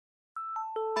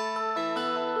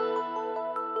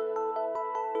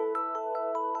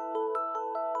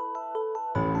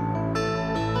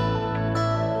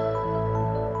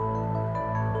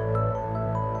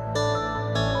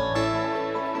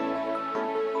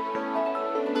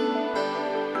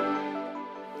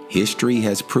History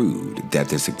has proved that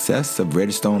the success of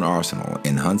Redstone Arsenal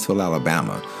in Huntsville,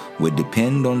 Alabama would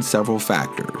depend on several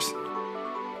factors.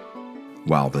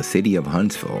 While the city of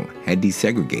Huntsville had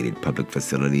desegregated public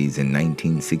facilities in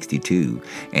 1962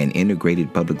 and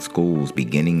integrated public schools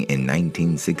beginning in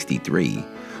 1963,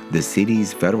 the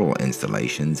city's federal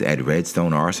installations at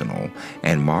Redstone Arsenal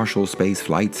and Marshall Space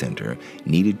Flight Center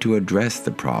needed to address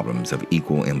the problems of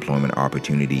equal employment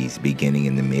opportunities beginning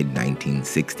in the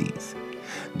mid-1960s.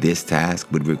 This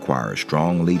task would require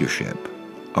strong leadership,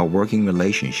 a working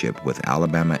relationship with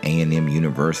Alabama A&M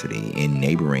University in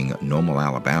neighboring Normal,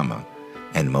 Alabama,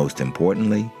 and most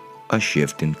importantly, a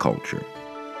shift in culture.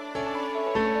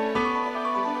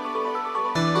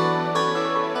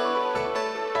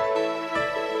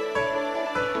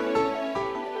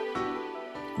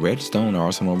 Redstone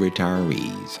Arsenal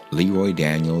retirees Leroy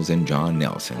Daniels and John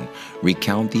Nelson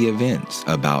recount the events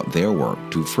about their work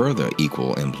to further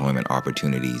equal employment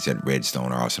opportunities at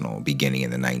Redstone Arsenal beginning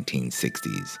in the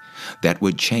 1960s that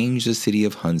would change the city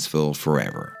of Huntsville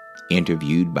forever.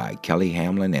 Interviewed by Kelly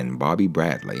Hamlin and Bobby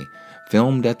Bradley,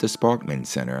 filmed at the Sparkman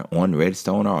Center on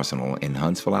Redstone Arsenal in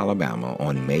Huntsville, Alabama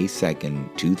on May 2,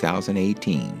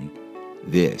 2018,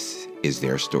 this is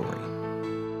their story.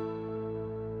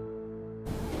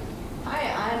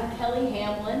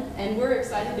 And we're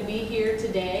excited to be here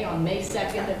today on May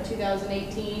 2nd of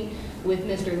 2018 with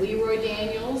Mr. Leroy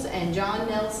Daniels and John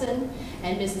Nelson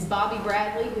and Mrs. Bobby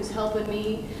Bradley, who's helping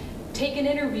me take an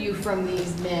interview from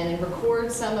these men and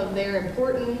record some of their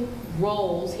important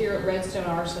roles here at Redstone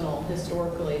Arsenal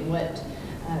historically,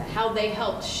 how they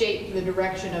helped shape the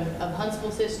direction of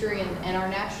Huntsville's history and our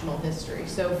national history.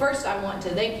 So first I want to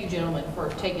thank you gentlemen for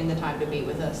taking the time to be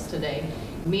with us today.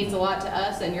 It means a lot to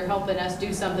us, and you're helping us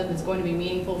do something that's going to be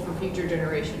meaningful for future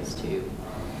generations too.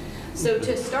 So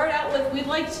to start out with, we'd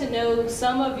like to know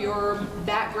some of your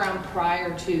background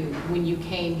prior to when you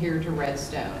came here to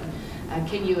Redstone.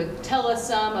 Can you tell us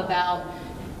some about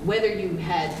whether you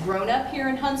had grown up here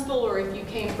in Huntsville or if you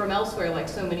came from elsewhere like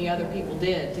so many other people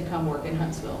did to come work in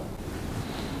Huntsville?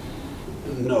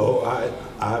 No,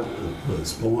 I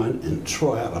was born in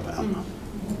Troy, Alabama.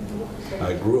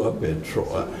 I grew up in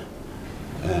Troy,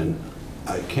 and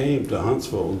I came to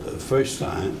Huntsville the first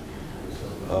time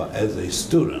as a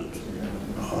student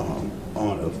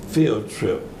on a field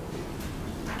trip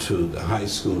to the high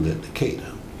school at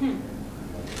Decatur.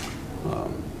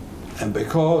 And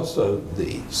because of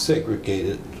the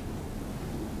segregated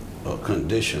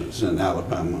conditions in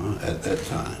Alabama at that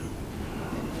time,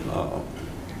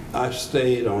 I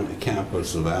stayed on the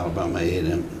campus of Alabama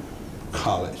A&M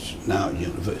College, now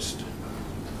university.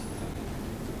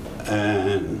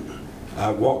 And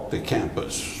I walked the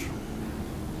campus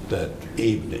that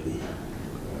evening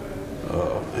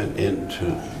and into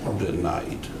the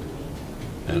night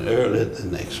and early the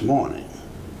next morning.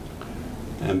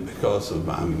 And because of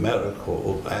my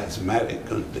medical asthmatic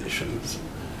conditions,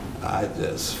 I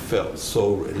just felt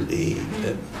so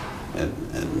relieved and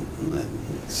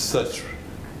such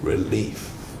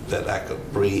relief that I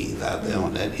could breathe out there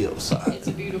on that hillside. It's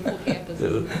a beautiful campus.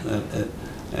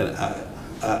 And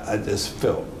I just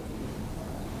felt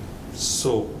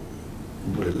so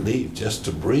relieved just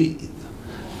to breathe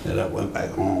that I went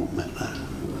back home and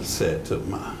I said to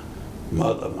my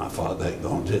mother, my father had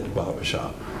gone to the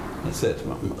barbershop, I said to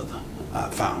my mother, I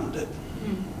found it.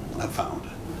 I found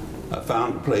it. I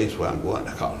found a place where I'm going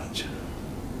to college.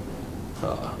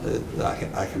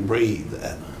 I can breathe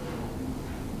that.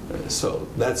 So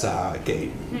that's how I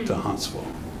came to Huntsville.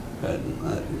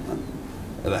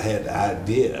 And I had the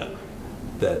idea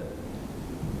that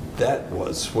that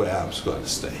was where I was going to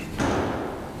stay.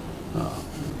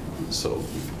 So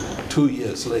 2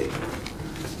 years later,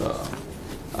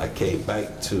 I came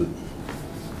back to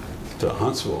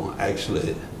Huntsville.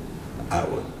 Actually, I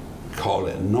would call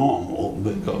it Normal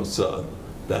because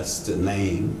that's the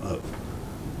name of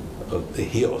the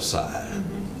hillside.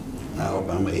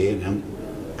 Alabama A&M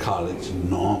College,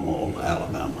 Normal,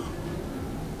 Alabama.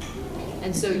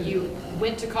 And so you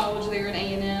went to college there in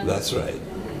A&M? That's right.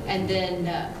 And then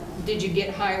did you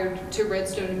get hired to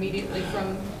Redstone immediately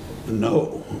from?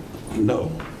 No.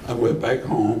 I went back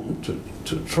home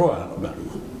to Troy,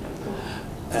 Alabama.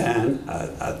 And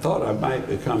I thought I might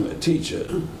become a teacher.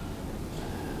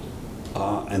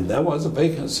 And there was a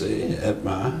vacancy at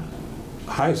my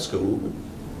high school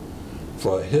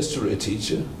for a history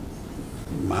teacher,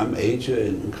 my major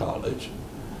in college.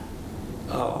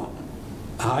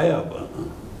 However,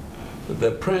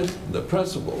 the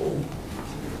principal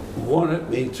wanted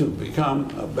me to become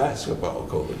a basketball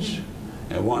coach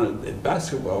and wanted the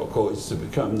basketball coach to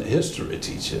become the history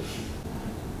teacher.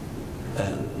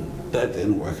 And that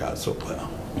didn't work out so well.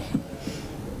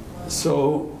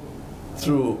 So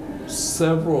through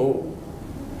several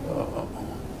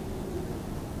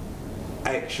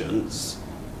actions,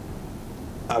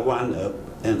 I wound up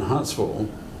in Huntsville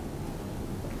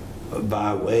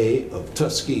by way of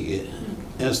Tuskegee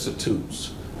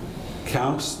Institute's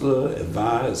Counselor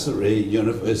Advisory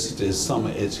University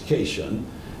Summer Education,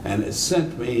 and it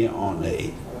sent me on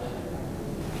a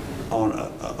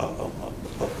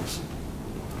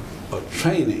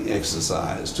training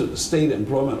exercise to the State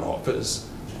Employment Office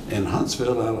in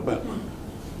Huntsville, Alabama.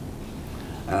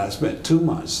 And I spent 2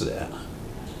 months there.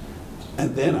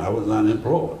 And then I was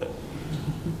unemployed.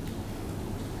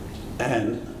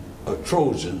 And a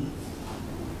Trojan,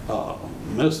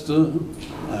 Mr.,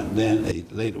 and then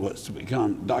later was to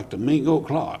become Dr. Mingo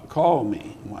Clark, called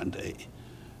me one day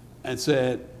and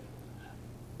said,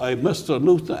 Mr.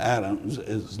 Luther Adams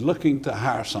is looking to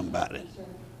hire somebody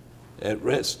at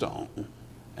Redstone,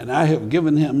 and I have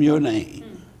given him your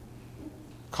name.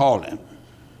 Call him.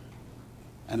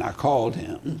 And I called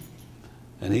him,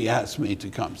 and he asked me to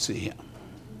come see him.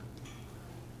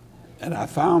 And I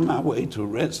found my way to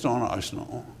Redstone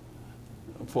Arsenal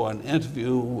for an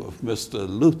interview with Mr.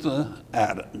 Luther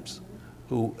Adams,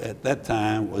 who at that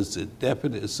time was the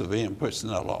Deputy Civilian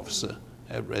Personnel Officer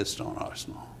at Redstone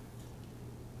Arsenal.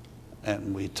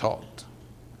 And we talked,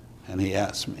 and he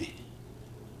asked me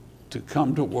to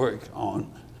come to work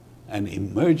on an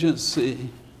emergency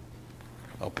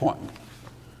appointment,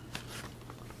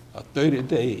 a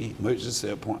 30-day emergency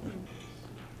appointment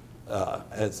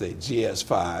as a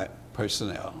GS5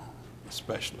 personnel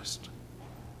specialist.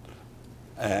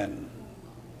 And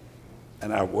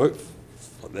I worked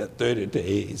for that 30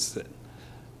 days.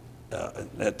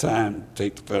 At that time,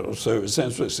 take the Federal Service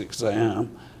Entrance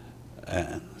exam,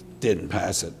 and didn't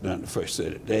pass it during the first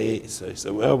 30 days. So he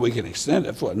said, well, we can extend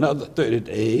it for another 30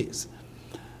 days.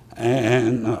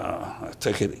 And I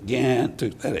took it again,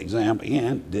 took that exam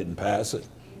again, didn't pass it.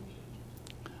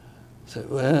 I said,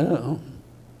 well,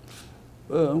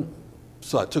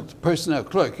 so I took the personnel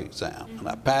clerk exam, and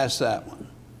I passed that one.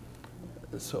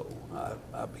 So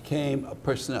I became a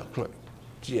personnel clerk,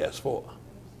 GS4.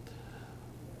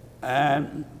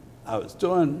 And I was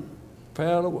doing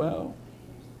fairly well.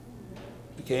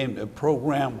 Became the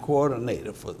program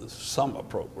coordinator for the summer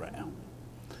program.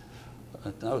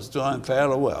 I was doing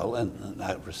fairly well, and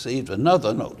I received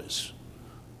another notice.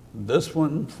 This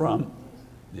one from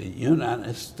the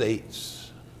United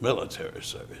States Military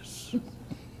Service.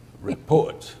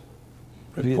 Report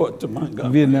to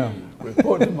Montgomery. Vietnam.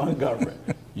 Report to Montgomery.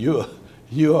 You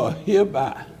are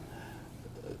hereby,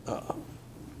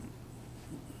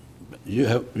 you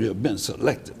have been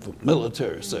selected for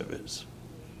military service.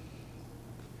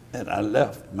 And I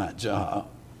left my job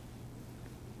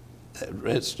at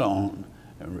Redstone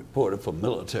and reported for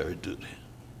military duty.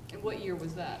 And what year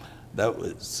was that? That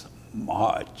was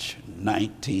March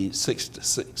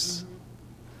 1966.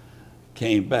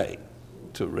 Came back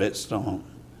to Redstone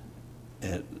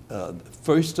at the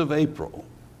 1st of April,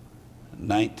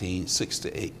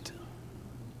 1968.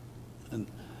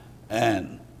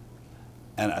 And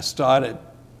I started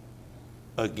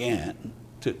again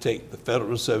to take the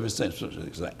Federal Service Entrance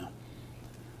exam.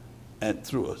 And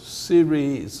through a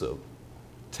series of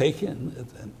taking it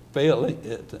and failing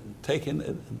it and taking it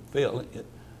and failing it,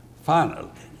 finally,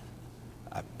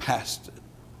 I passed it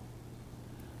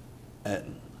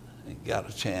and got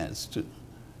a chance to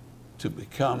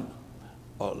become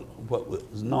what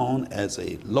was known as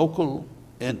a local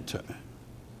intern.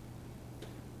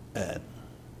 And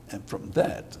from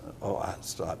that, I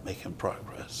started making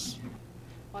progress.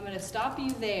 Well, I'm going to stop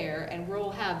you there, and we'll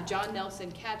have John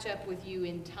Nelson catch up with you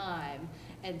in time.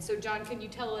 And so, John, can you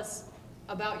tell us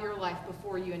about your life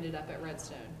before you ended up at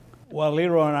Redstone? Well,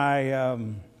 Leroy and I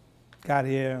got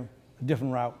here a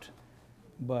different route,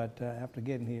 but after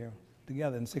getting here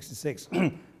together in '66,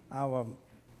 our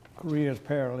careers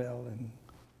parallel and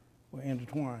were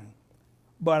intertwined.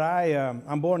 But I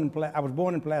was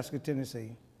born in Pulaski,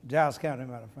 Tennessee, Giles County,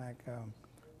 matter of fact,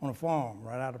 on a farm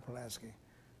right out of Pulaski.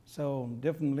 So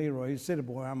different than Leroy, he's a city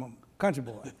boy, I'm a country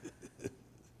boy.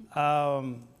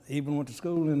 Even went to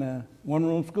school in a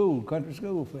one-room school, country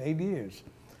school, for 8 years.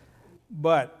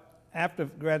 But after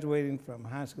graduating from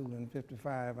high school in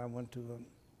 '55, I went to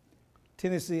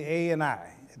Tennessee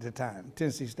A&I at the time,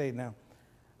 Tennessee State now.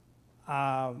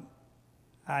 I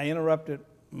interrupted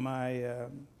my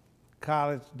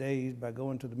college days by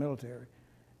going to the military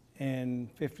in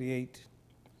 '58,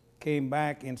 came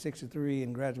back in '63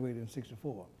 and graduated in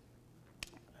 '64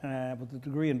 with a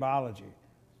degree in biology.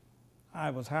 I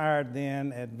was hired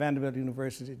then at Vanderbilt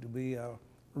University to be a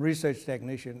research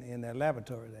technician in their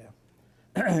laboratory there.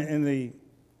 In the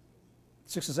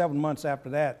 6 or 7 months after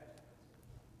that,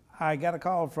 I got a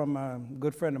call from a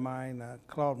good friend of mine,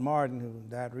 Claude Martin, who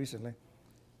died recently,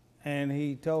 and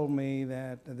he told me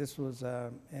that this was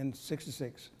in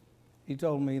 '66. He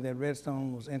told me that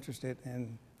Redstone was interested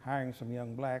in hiring some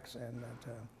young blacks, and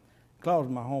that Claude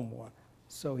was my homeboy,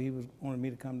 so he wanted me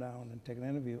to come down and take an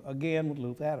interview again with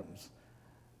Luther Adams.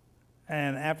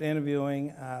 And after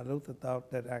interviewing, Luther thought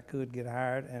that I could get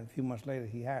hired, and a few months later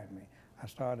he hired me. I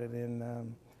started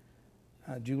in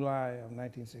July of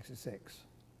 1966.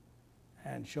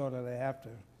 And shortly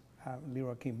thereafter,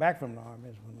 Leroy came back from the Army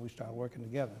is when we started working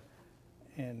together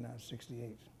in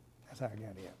 '68. That's how I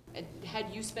got here. And had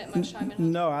you spent much time in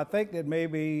Huntsville? No, I think that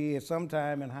maybe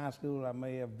sometime in high school I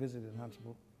may have visited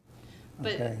Huntsville.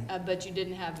 But, Okay. But you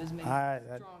didn't have as many strong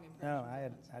impressions. No, I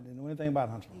didn't know anything about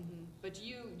Huntsville. Mm-hmm. But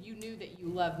you knew that you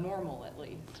loved Normal at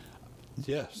least.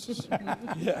 Yes,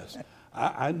 yes,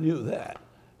 I knew that.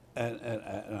 And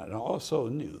I also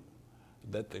knew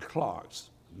that the Clarks,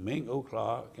 Mingo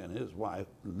Clark and his wife,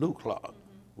 Lou Clark,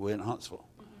 were in Huntsville.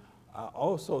 I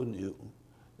also knew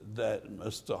that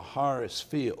Mr. Horace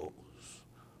Fields,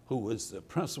 who was the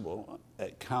principal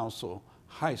at Council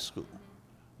High School,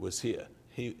 was here.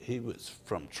 He was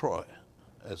from Troy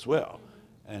as well.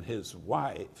 And his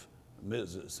wife,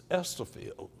 Mrs. Esther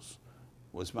Fields,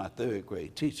 was my 3rd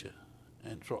grade teacher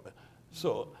in Troy.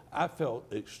 So I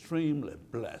felt extremely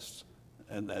blessed,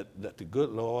 and that the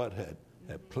good Lord had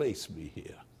placed me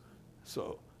here.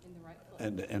 So In the right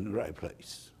place. in the right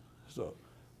place. So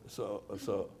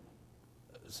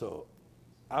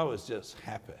I was just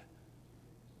happy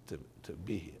to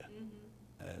be here.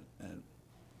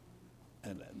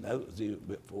 And that was even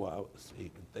before I was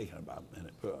even thinking about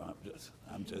Minute Pearl.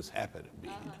 I'm just happy to be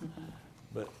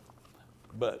here.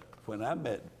 But when I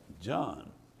met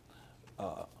John,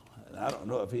 and I don't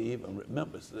know if he even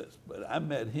remembers this, but I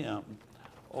met him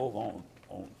over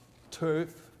on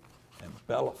Turf and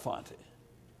Belafonte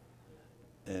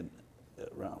in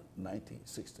around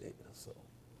 1968 or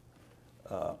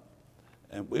so.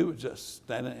 And we were just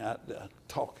standing out there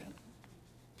talking.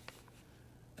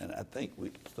 And I think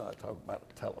we started talking about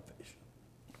television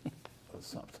or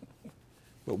something.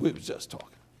 But we were just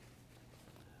talking.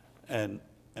 And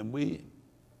we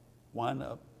wound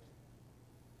up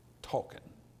talking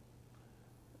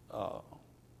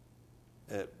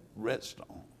at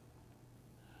Redstone.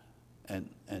 And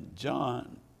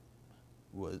John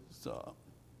was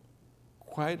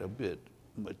quite a bit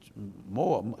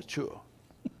more mature.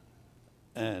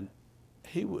 And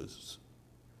he was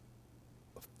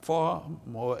far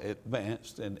more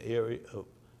advanced in the area of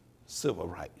civil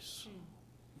rights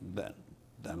than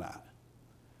I.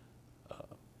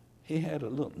 He had a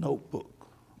little notebook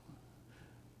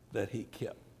that he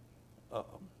kept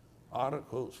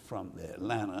articles from the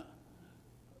Atlanta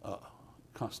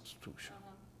Constitution.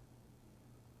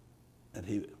 And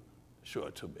he would show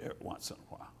it to me every once in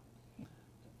a while.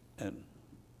 And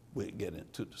we'd get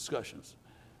into discussions.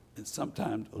 And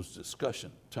sometimes those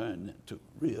discussions turned into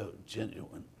real,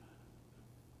 genuine,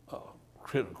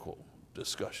 critical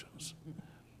discussions.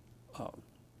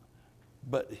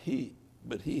 But he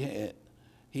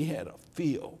had a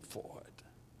feel for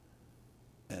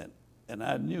it. And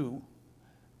I knew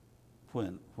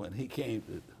when he came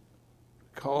to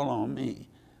call on me,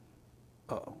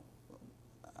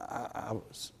 I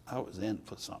was in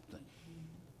for something.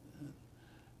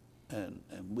 And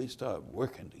we started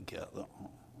working together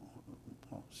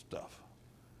on stuff.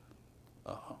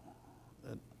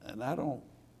 And I don't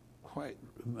quite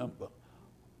remember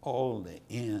all the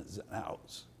ins and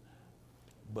outs,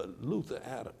 but Luther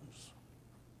Adams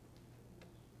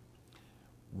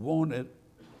wanted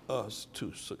us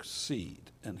to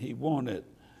succeed, and he wanted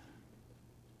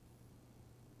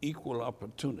equal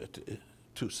opportunity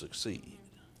to succeed.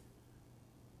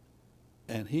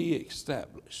 And he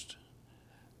established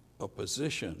a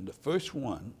position, the first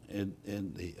one in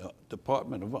the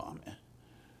Department of Army,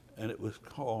 and it was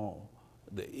called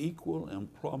the Equal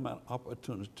Employment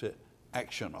Opportunity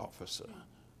Action Officer.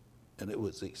 And it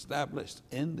was established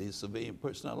in the Civilian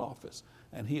Personnel Office,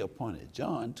 and he appointed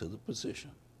John to the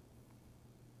position.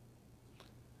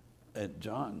 And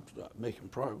John started making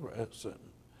progress,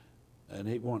 and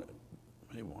he wanted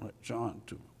John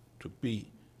to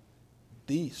be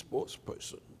the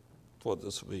spokesperson for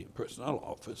the Civilian Personnel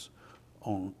Office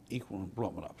on equal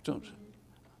employment opportunity.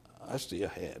 I still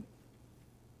had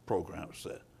programs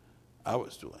that I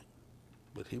was doing,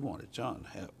 but he wanted John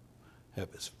to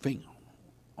have his finger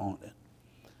on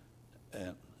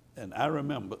it. And I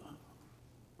remember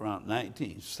around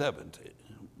 1970,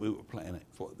 we were planning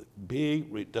for the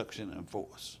big reduction in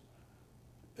force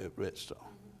at Redstone.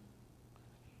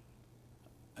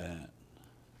 And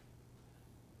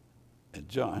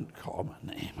John called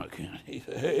my name again. He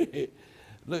said, hey,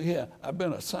 look here, I've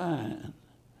been assigned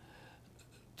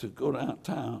to go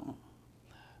downtown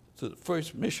to the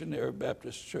First Missionary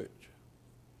Baptist Church,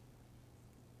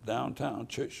 downtown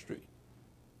Church Street,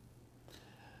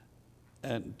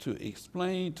 and to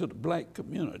explain to the black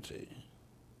community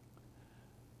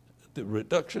the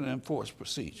reduction in force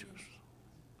procedures.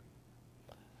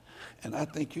 And I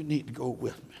think you need to go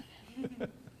with me.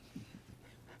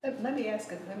 Let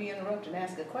me interrupt and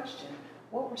ask a question.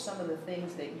 What were some of the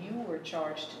things that you were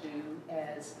charged to do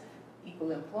as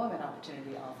Equal Employment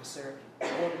Opportunity Officer in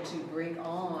order to bring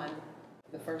on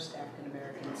the first African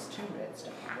Americans to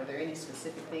Redstone? Were there any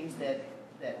specific things that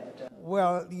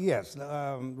Well, yes.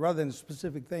 Rather than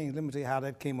specific things, let me tell you how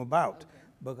that came about. Okay.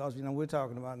 Because, you know, we're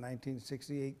talking about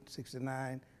 1968,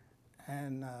 69,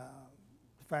 and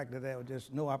the fact that there were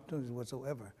just no opportunities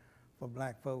whatsoever for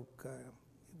black folk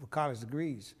with college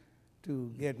degrees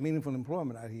to get meaningful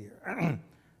employment out here.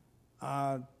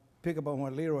 Pick up on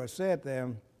what Leroy said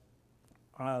there.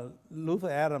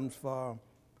 Luther Adams, for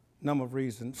a number of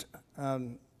reasons,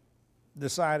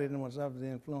 decided and was under the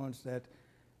influence that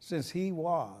since he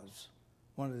was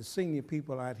one of the senior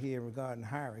people out here regarding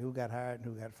hiring, who got hired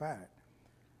and who got fired,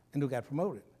 and who got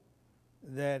promoted,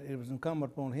 that it was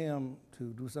incumbent upon him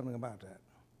to do something about that.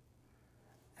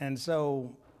 And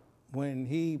so when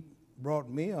he brought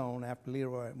me on after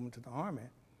Leroy went to the Army,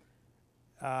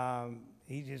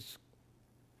 he just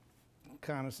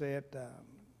kind of said,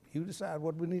 you decide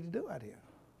what we need to do out here.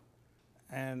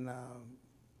 And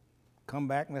come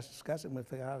back and let's discuss it and we'll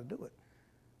figure out how to do it.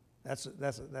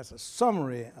 That's a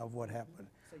summary of what happened.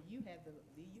 So you had the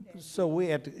so we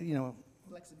had to, you know,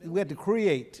 we had to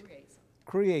create,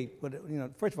 but, you know,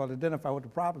 first of all, identify what the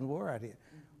problems were out here.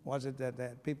 Mm-hmm. Was it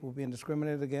that people were being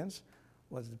discriminated against?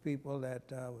 Was it the people that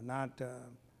were not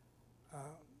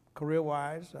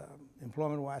career-wise,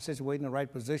 employment-wise, situated in the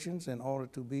right positions in order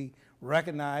to be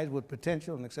recognized with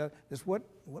potential and et cetera? Just what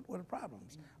were the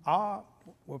problems? Or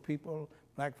were people,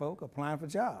 black folk, applying for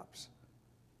jobs?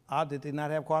 Or did they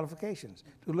not have qualifications?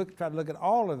 To try to look at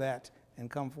all of that and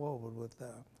come forward with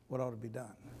what ought to be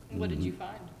done. What did you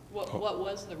find? What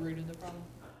was the root of the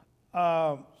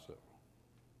problem?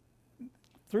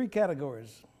 Three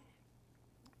categories.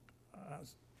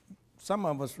 Some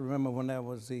of us remember when there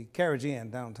was the Carriage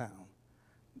Inn downtown,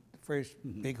 the first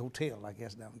big hotel, I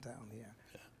guess, downtown here.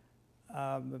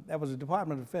 That was a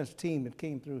Department of Defense team that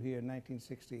came through here in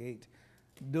 1968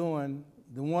 doing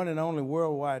the one and only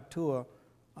worldwide tour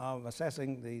of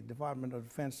assessing the Department of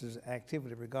Defense's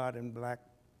activity regarding black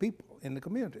people in the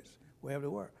communities, wherever they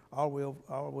were, all the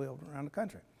way over around the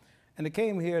country. And they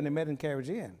came here and they met in Carriage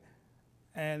Inn.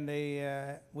 And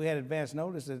we had advance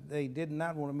notice that they did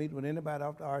not want to meet with anybody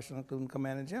off the arsenal, including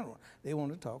Commander General. They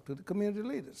wanted to talk to the community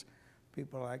leaders,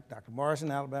 people like Dr. Morrison,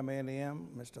 Alabama A&M,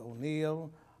 Mr. O'Neill,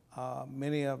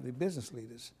 many of the business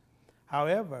leaders.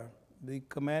 However, the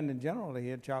Commanding General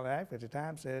here, Charlie Acker, at the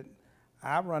time said,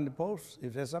 I run the post.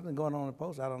 If there's something going on in the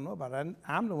post, I don't know about it.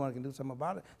 I'm the one who can do something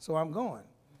about it, so I'm going.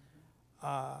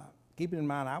 Keeping in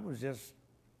mind, I was just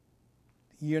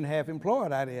a year and a half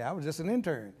employed out here. I was just an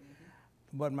intern.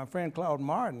 But my friend Claude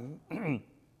Martin,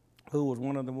 who was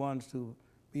one of the ones to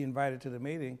be invited to the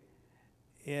meeting,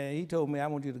 he told me, I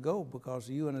want you to go because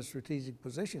you're in a strategic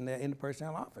position there in the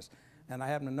personnel office. And I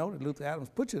happen to know that Luther Adams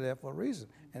put you there for a reason,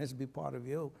 and this will be part of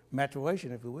your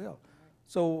maturation, if you will.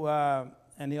 So,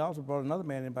 and he also brought another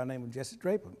man in by the name of Jesse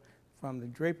Draper from the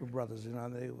Draper brothers. You know,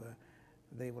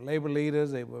 they were labor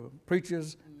leaders, they were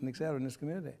preachers, and et cetera in this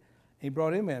community. He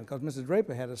brought him in because Mr.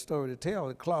 Draper had a story to tell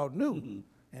that Claude knew.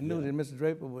 And knew that Mr.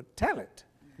 Draper would tell it.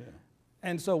 Yeah.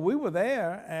 And so we were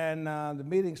there, and the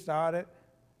meeting started,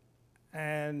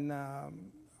 and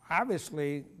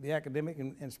obviously the academic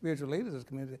and spiritual leaders of the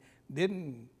community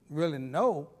didn't really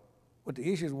know what the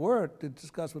issues were to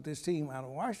discuss with this team out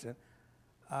of Washington.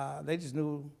 They just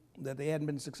knew that they hadn't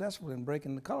been successful in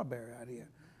breaking the color barrier out here.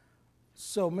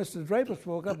 So Mr. Draper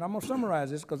spoke up, and I'm going to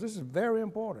summarize this because this is very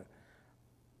important.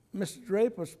 Mr.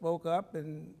 Draper spoke up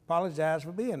and apologized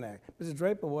for being there. Mr.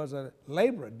 Draper was a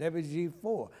laborer,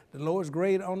 WG4, the lowest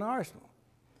grade on the arsenal.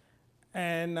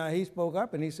 And he spoke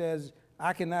up and he says,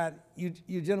 I cannot,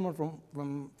 you gentlemen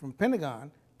from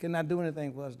Pentagon cannot do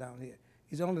anything for us down here.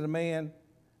 He's only the man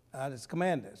that's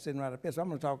commander sitting right up here, so I'm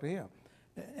going to talk to him.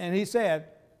 And he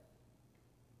said,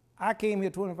 I came here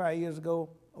 25 years ago,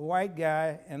 a white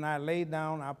guy, and I laid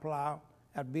down our plow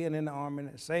after being in the Army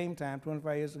at the same time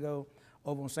 25 years ago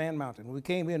over on Sand Mountain. We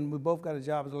came here and we both got a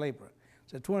job as a laborer.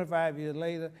 So 25 years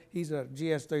later, he's a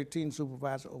GS-13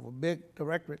 supervisor over a big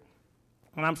directorate,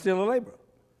 and I'm still a laborer.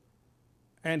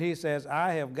 And he says,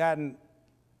 I have gotten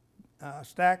a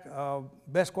stack of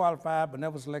best qualified but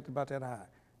never selected about that high.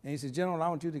 And he says, General, I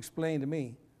want you to explain to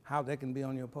me how that can be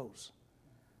on your post.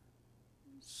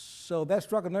 So that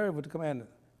struck a nerve with the commander.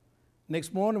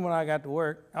 Next morning when I got to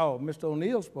work, Mr.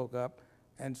 O'Neill spoke up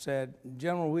and said,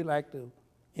 General, we'd like to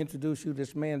introduce you to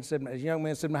this man, this young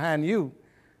man sitting behind you.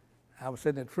 I was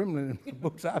sitting there trembling in the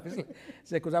books, obviously. He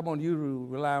said, because I want you to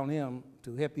rely on him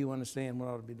to help you understand what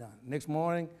ought to be done. Next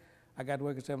morning, I got to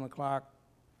work at 7 o'clock.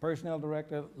 Personnel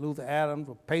director, Luther Adams,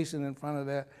 were pacing in front of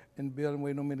there in the building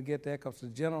waiting on me to get there because the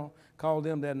general called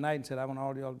them that night and said, I want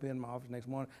all y'all to be in my office next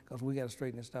morning because we got to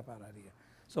straighten this stuff out here.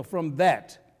 So from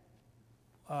that,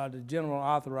 the general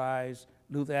authorized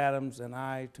Luther Adams and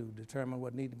I to determine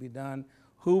what needed to be done,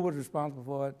 who was responsible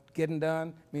for it getting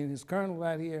done, meaning his colonel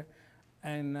right here,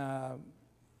 and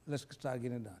let's start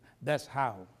getting it done. That's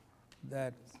how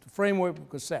that the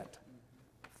framework was set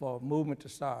for movement to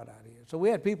start out here. So we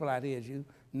had people out here, as you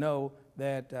know,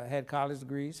 that had college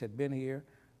degrees, had been here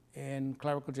in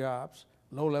clerical jobs,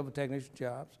 low-level technician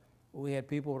jobs. We had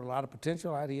people with a lot of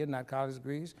potential out here, not college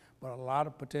degrees, but a lot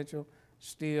of potential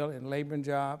still in laboring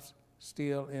jobs,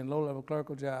 still in low-level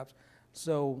clerical jobs.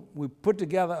 So we put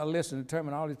together a list and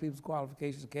determined all these people's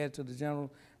qualifications, carried to the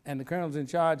general, and the colonel's in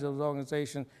charge of those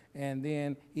organizations, and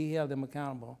then he held them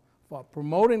accountable for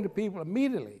promoting the people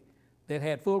immediately that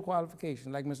had full qualifications,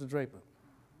 like Mr. Draper.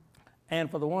 And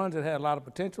for the ones that had a lot of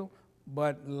potential,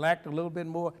 but lacked a little bit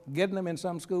more, getting them in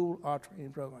some school or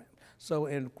training programs. So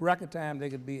in record time, they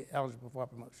could be eligible for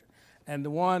promotion. And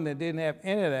the one that didn't have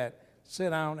any of that, sit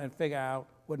down and figure out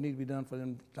what needed to be done for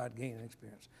them to start gaining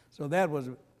experience. So that was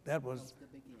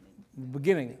the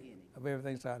beginning of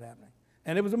everything started happening.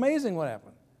 And it was amazing what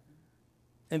happened.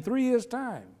 In 3 years'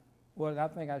 time, what I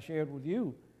think I shared with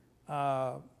you,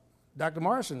 Dr.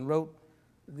 Morrison wrote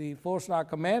the 4-star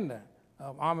commander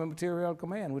of Army Materiel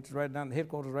Command, which is right down, the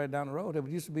headquarters right down the road. It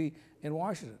used to be in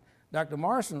Washington. Dr.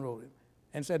 Morrison wrote it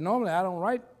and said, normally I don't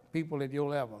write people at your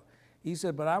level. He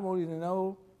said, but I want you to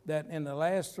know that in the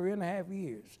last 3.5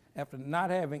 years, after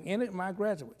not having any of my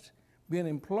graduates being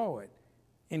employed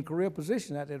in career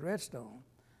positions out at Redstone,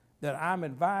 that I'm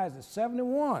advised that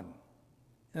 71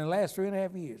 in the last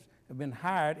 3.5 years have been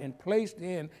hired and placed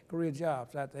in career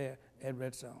jobs out there at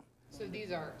Redstone. So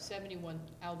these are 71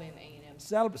 Alabama A&M.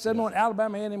 71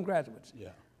 Alabama A&M graduates. Yeah.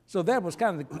 So that was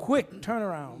kind of the quick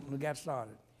turnaround when we got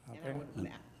started. Okay?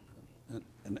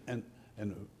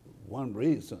 And one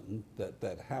reason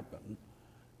that happened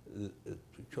is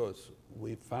because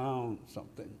we found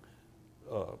something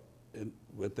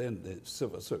within the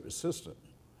civil service system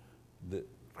that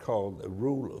called the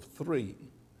rule of 3,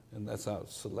 and that's how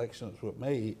selections were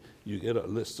made. You get a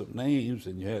list of names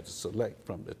and you had to select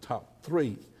from the top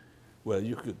 3. Well,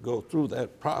 you could go through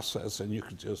that process and you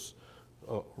could just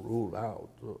rule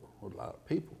out a lot of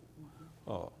people.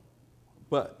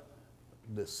 But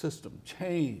the system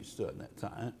changed during that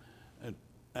time,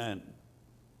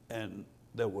 and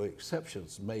there were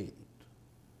exceptions made.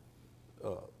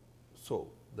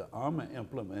 So the Army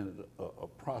implemented a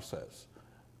process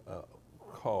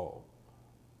called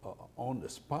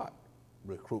on-the-spot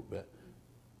recruitment,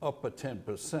 upper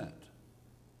 10%.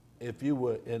 If you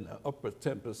were in the upper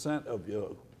 10% of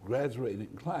your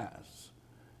graduating class,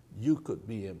 you could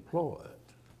be employed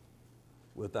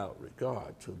without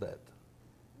regard to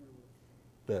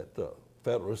that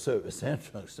Federal Service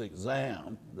entrance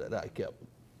exam that I kept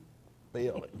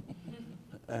failing.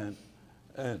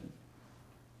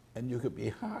 and you could be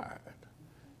hired.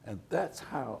 And that's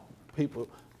how people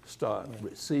start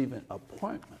receiving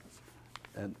appointments.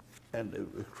 And the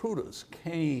recruiters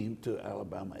came to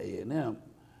Alabama A&M,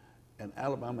 and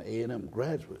Alabama A&M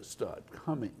graduates started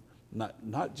coming,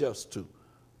 not just to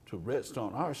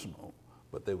Redstone Arsenal,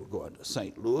 but they were going to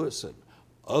St. Louis and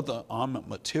other Army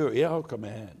Materiel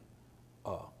Command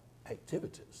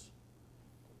activities.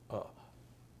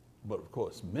 But of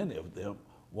course, many of them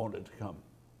wanted to come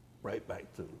right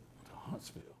back to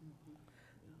Huntsville.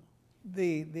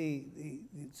 The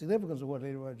significance of what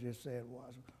Leroy just said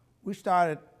was,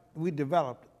 we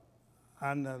developed,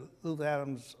 under Luther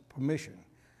Adams' permission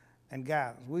and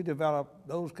guidance, we developed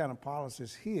those kind of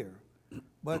policies here.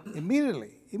 But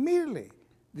immediately,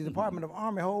 the Department of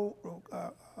Army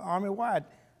Army-wide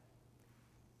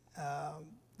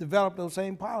developed those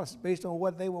same policies based on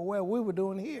what we were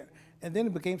doing here. And then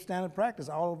it became standard practice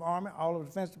all over Army, all over the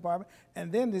Defense Department,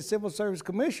 and then the Civil Service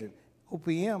Commission,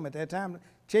 OPM at that time,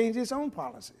 changed its own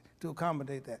policy to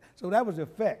accommodate that. So that was the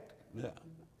effect, in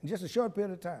just a short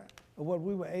period of time, of what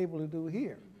we were able to do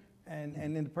here.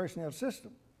 and in the personnel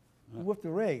system with the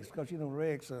regs, because you know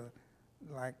regs are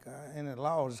like in the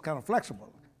laws, it's kind of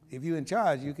flexible. If you're in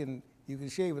charge, you can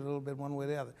shave it a little bit one way or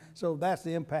the other. So that's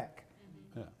the impact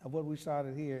of what we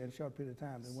started here in a short period of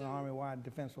time. It went Army-wide,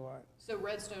 defense-wide. So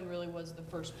Redstone really was the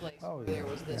first place Oh, where yeah. there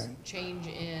was this change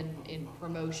in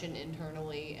promotion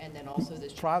internally, and then also this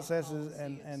change in Processes policy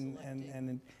of selecting.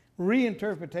 and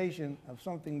reinterpretation of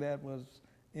something that was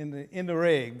in the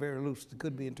reg, very loose, that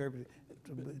could be interpreted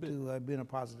to be in a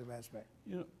positive aspect.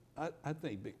 You know, I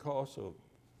think because of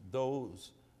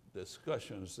those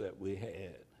discussions that we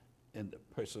had in the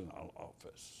personnel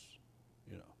office,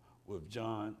 you know, with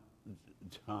John's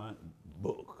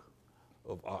book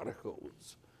of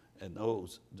articles and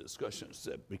those discussions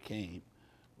that became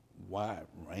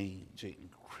wide-ranging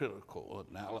critical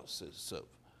analysis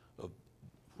of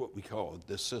what we call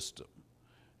the system.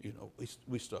 You know,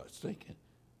 we start thinking,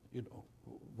 you know,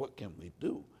 what can we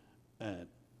do?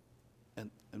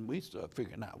 And we start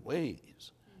figuring out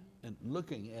ways and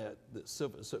looking at the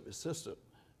civil service system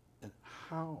and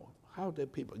how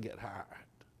did people get hired?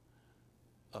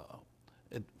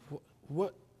 And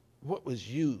what was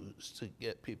used to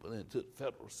get people into the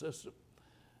federal system?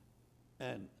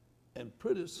 And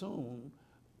pretty soon,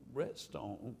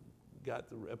 Redstone got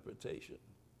the reputation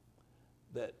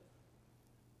that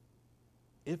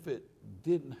if it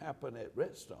didn't happen at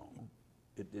Redstone,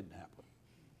 it didn't happen.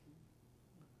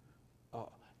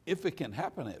 If it can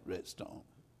happen at Redstone,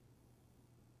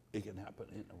 it can happen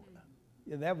anywhere.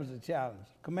 Yeah, that was a challenge.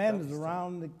 Commanders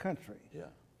around the country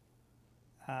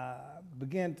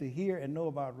began to hear and know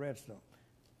about Redstone.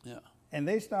 Yeah. And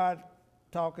they start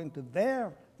talking to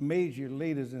their major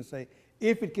leaders and say,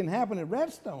 if it can happen at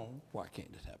Redstone, Why can't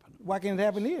it happen? why can't it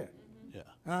happen here?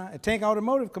 Yeah. At Tank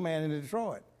Automotive Command in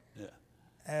Detroit, Yeah.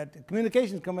 at the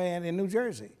Communications Command in New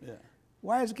Jersey. Yeah.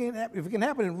 Why is it can't happen? If it can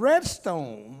happen in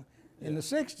Redstone in the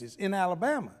 60s in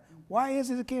Alabama, why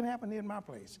is it can't happen here in my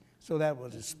place? So that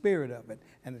was the spirit of it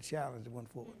and the challenge that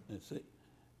went forward. You see,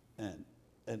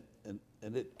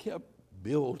 and it kept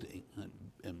building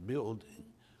and building,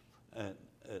 and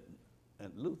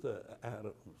Luther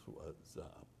Adams was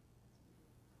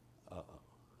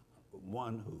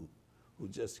one who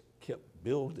just kept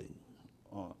building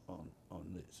on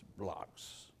these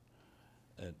blocks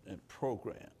and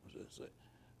programs and say,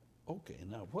 okay,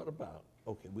 now what about,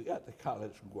 okay, we got the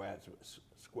college graduates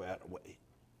squared away.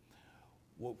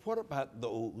 Well, what about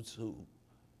those who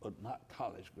are not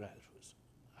college graduates?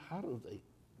 How do they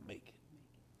make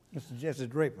it? Mr. Jesse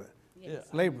Draper, Yes.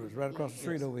 laborers right across the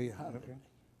street Yes. over here. How do Okay. they?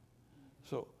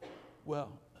 So,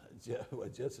 well,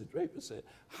 what Jesse Draper said,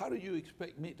 how do you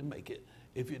expect me to make it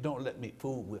if you don't let me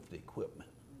fool with the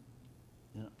equipment?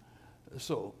 You know?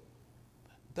 So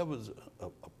there was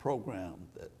a program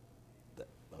that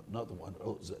another one of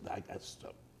those that I got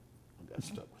stuck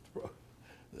with the program.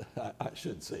 I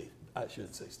shouldn't say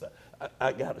stuff.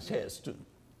 I got a chance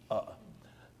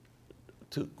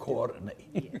to coordinate.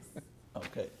 Yes.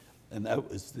 Okay, and that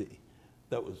was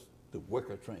the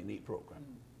worker trainee program.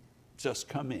 Just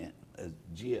come in as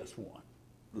GS1,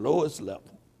 lowest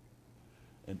level,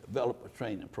 and develop a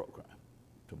training program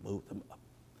to move them up.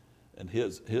 And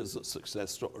here's a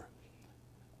success story.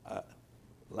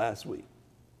 Last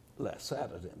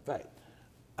Saturday, in fact,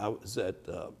 I was at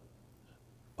a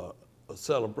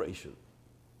celebration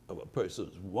of a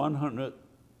person's 100th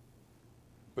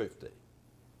birthday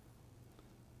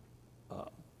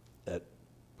at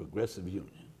Progressive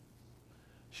Union.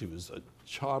 She was a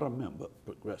charter member of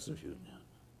Progressive Union.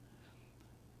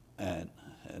 And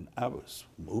I was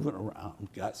moving around,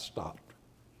 got stopped.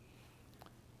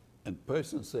 And the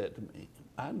person said to me,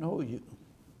 I know you.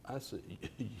 I said,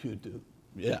 you do?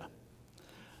 Yeah.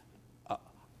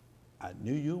 I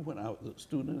knew you when I was a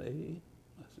student aide.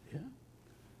 I said, yeah.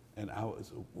 And I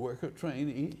was a worker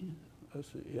trainee. I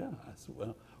said, yeah. I said,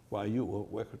 well, while you were a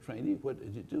worker trainee, what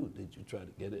did you do? Did you try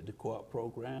to get into the co-op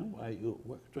program while you were a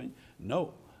worker trainee?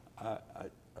 No. I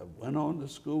went on to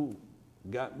school,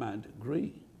 got my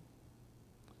degree,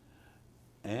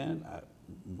 and I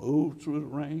moved through the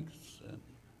ranks,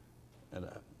 and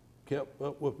I kept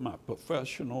up with my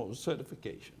professional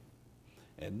certification.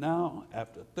 And now,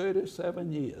 after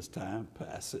 37 years, time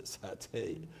passes, I tell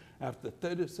you, after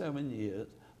 37 years,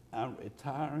 I'm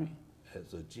retiring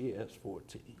as a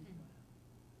GS-14.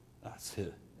 I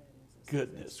said,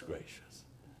 goodness gracious.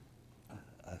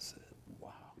 I said, wow.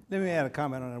 Let me add a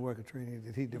comment on that worker training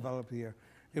that he developed here.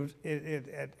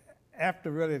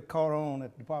 After really it caught on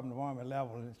at the Department of Army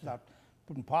level and stopped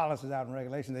putting policies out and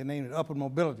regulations, they named it Upward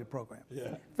Mobility Program.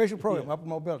 Yeah. Official program, Yeah. Upward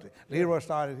Mobility. Leroy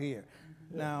started here.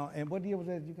 Yeah. Now, and what year was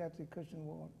that you got the Christian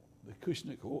Award? The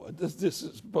Kushnick Award. This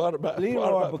is part about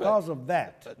Leroy, because of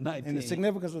that, 19, and the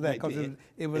significance of that, because it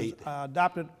was 1980.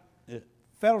 adopted Yeah.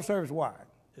 federal service wide.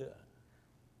 Yeah.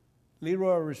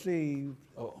 Leroy received,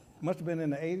 Oh. must have been in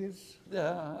the 80s,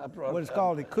 Yeah, I brought what is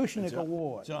called the Kushnick John,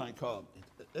 Award. John called me.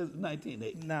 It was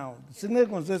 1980. Now, the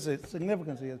significance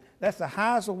is that's the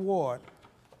highest award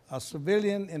a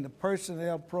civilian in the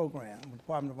personnel program the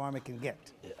Department of Army can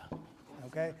get. Yeah.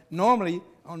 Okay? Normally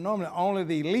only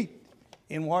the elite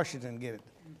in Washington get it.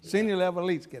 Senior level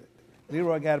elites get it.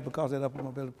 Leroy got it because of that upper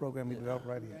mobility program he developed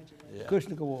right here. Yeah.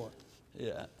 Kushnick Award.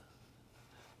 Yeah.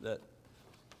 That,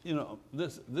 you know,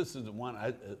 this is the one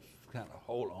I kind of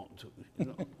hold on to.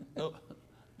 You know,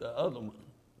 the other one,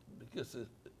 because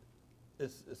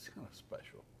it's kind of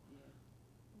special.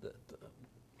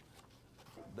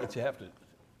 That you have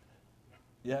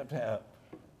to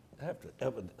have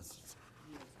evidence.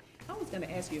 I was going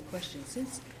to ask you a question.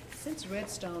 Since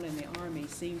Redstone and the Army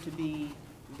seem to be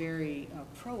very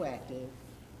proactive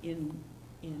in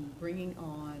bringing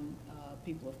on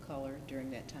people of color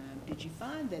during that time, did you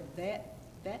find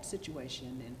that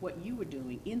situation and what you were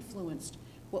doing influenced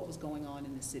what was going on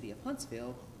in the city of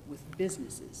Huntsville with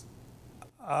businesses?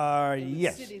 And with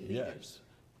Yes. city leaders? Yes,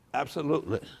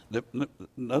 absolutely.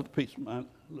 Another piece of my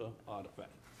little artifact.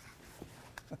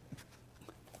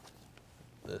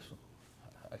 This one.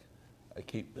 I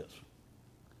keep this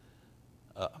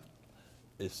one.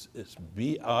 It's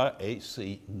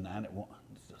BRAC 91.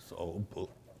 It's an old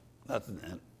book. Nothing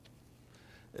in it.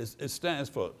 It stands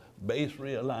for Base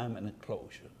Realignment and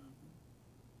Closure.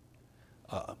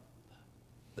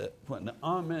 That when the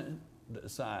Army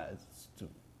decides to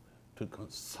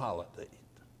consolidate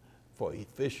for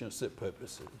efficiency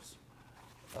purposes,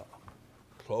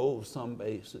 close some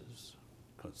bases,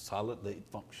 consolidate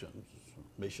functions,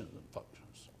 missions and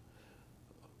functions,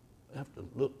 we have to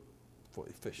look for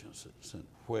efficiencies and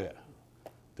where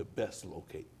to best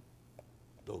locate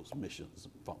those missions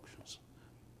and functions.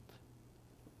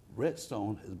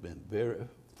 Redstone has been very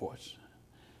fortunate,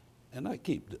 and I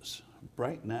keep this,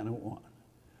 Bright 91.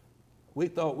 We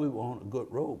thought we were on a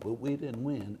good road, but we didn't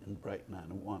win in Bright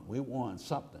 91. We won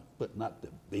something, but not the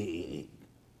big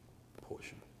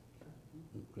portion.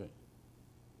 Okay.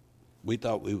 We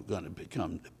thought we were going to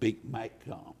become the big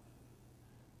MACCOM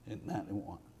in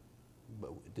 91,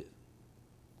 but we didn't.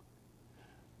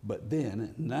 But then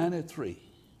in 93,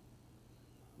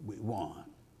 we won.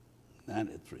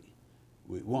 93.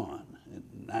 We won in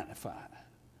 95.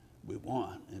 We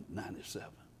won in 97.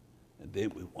 And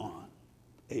then we won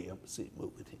AMC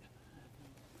moving here.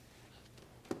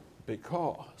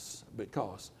 Because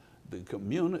the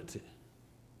community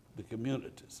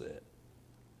said,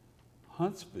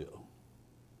 Huntsville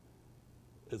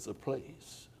is a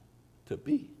place to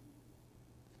be.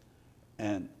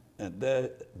 And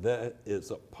there is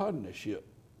a partnership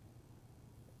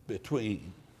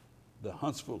between the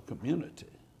Huntsville community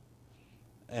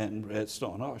and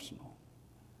Redstone Arsenal.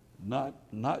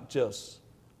 Not just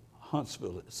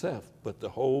Huntsville itself, but the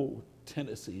whole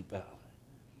Tennessee Valley.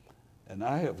 And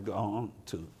I have gone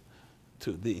to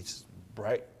these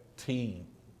bright team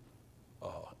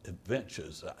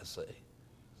adventures, I say,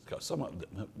 because some of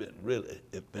them have been really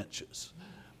adventures,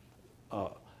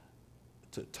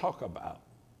 to talk about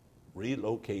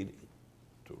relocating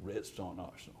to Redstone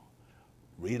Arsenal,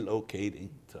 relocating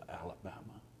to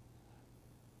Alabama.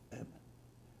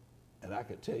 And I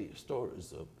could tell you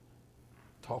stories of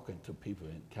talking to people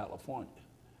in California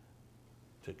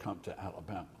to come to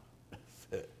Alabama.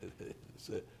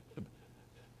 Said,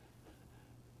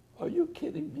 are you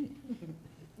kidding me?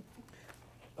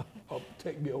 Or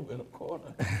take me over in a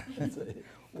corner and say,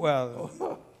 well,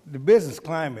 the business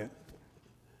climate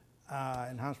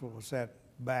in Huntsville was set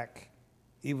back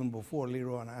even before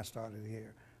Leroy and I started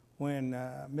here, when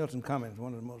Milton Cummings,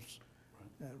 one of the most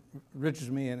richest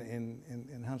men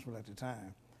in Huntsville at the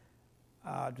time,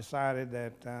 decided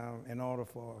that in order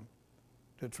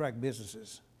to attract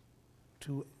businesses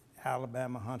to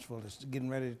Alabama, Huntsville, is getting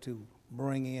ready to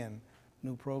bring in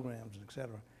new programs, et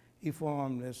cetera, he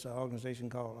formed this organization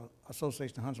called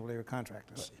Association of Huntsville Area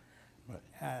Contractors.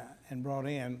 Right. And brought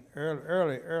in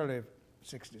early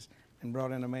 60s, and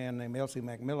brought in a man named L.C.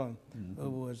 McMillan,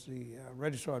 who was the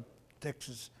registrar of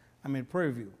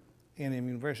Prairie View A&M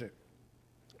University,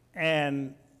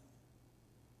 and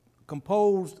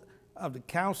composed of the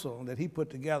council that he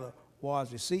put together was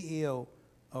the CEO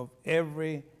of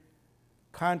every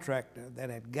contractor that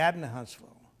had gotten to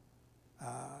Huntsville,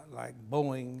 like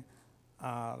Boeing,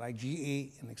 like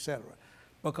GE, and et cetera.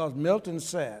 Because Milton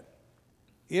said,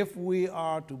 if we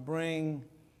are to bring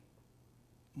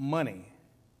money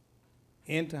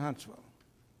into Huntsville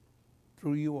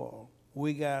through you all,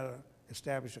 we got to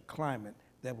establish a climate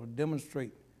that will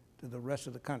demonstrate to the rest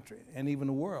of the country and even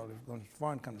the world, if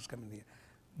foreign countries coming here,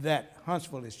 that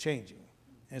Huntsville is changing.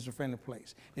 It's a friendly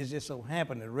place. It just so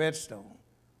happened that Redstone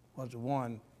was the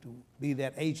one to be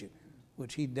that agent,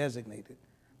 which he designated.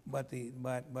 But the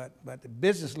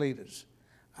business leaders,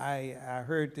 I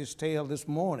heard this tale this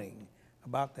morning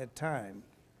about that time,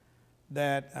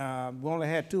 that we only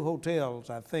had 2 hotels,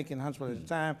 I think, in Huntsville at the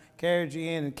time, Carriage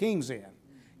Inn and King's Inn.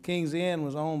 King's Inn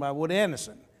was owned by Wood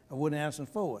Anderson, of Wood Anderson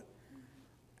Ford.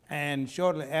 And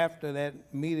shortly after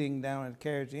that meeting down at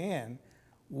Carriage Inn,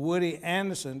 Woody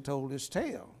Anderson told this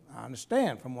tale. I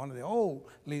understand from one of the old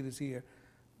leaders here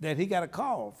that he got a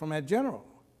call from that general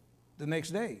the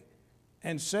next day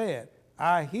and said,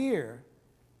 I hear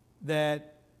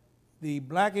that the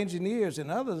black engineers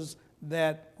and others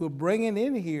that we're bringing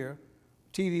in here,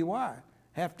 TDY,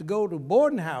 have to go to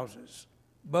boarding houses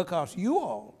because you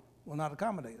all will not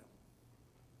accommodate them.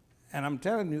 And I'm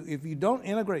telling you, if you don't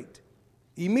integrate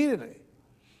immediately,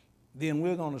 then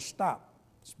we're going to stop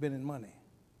spending money.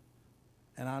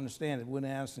 And I understand that Woody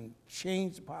Anderson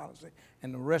changed the policy,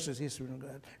 and the rest is history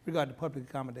regarding public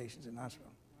accommodations in Huntsville.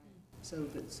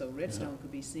 So Redstone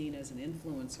could be seen as an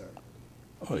influencer.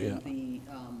 Oh, yeah. The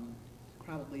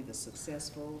probably the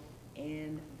successful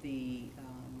and the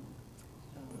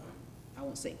I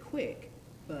won't say quick,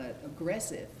 but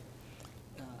aggressive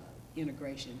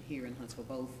integration here in Huntsville,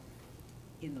 both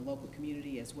in the local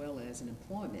community as well as in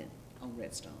employment on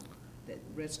Redstone. That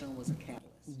Redstone was a catalyst.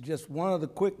 Just one other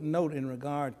quick note in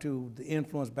regard to the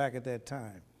influence back at that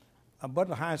time.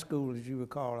 Butler High School, as you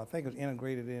recall, I think it was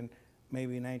integrated in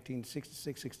maybe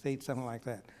 1966, 68, something like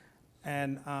that.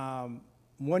 And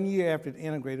 1 year after it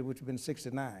integrated, which had been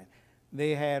 69,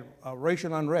 they had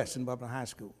racial unrest in Butler High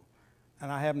School.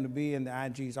 And I happened to be in the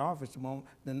IG's office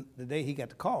the day he got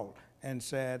the call and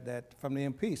said that, from the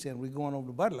MP, said, we're going over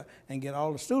to Butler and get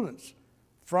all the students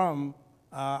from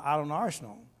out on the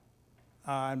Arsenal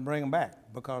and bring them back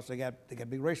because they got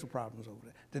big racial problems over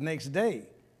there. The next day,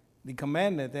 the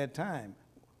commander at that time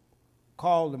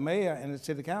called the mayor and the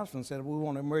city council and said, we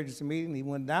want an emergency meeting. He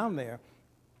went down there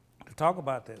to talk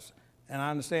about this. And I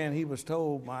understand he was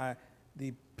told by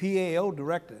the PAO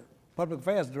director, public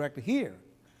affairs director here,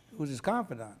 who's his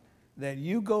confidant, that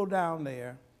you go down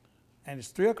there and it's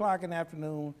 3 o'clock in the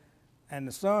afternoon and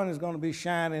the sun is going to be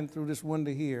shining through this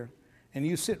window here and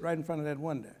you sit right in front of that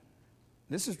window.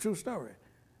 This is a true story.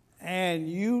 And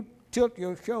you tilt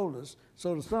your shoulders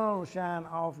so the sun will shine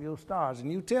off your stars.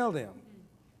 And you tell them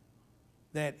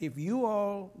that if you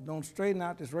all don't straighten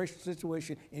out this racial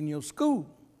situation in your school,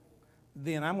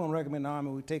 then I'm going to recommend the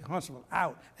Army we take Huntsville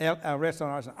out, Redstone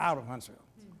Arsenal out of Huntsville.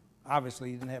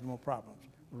 Obviously, you didn't have no problems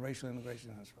with racial integration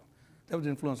in Huntsville. That was the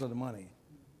influence of the money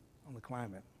on the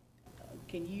climate.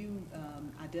 Can you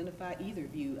identify, either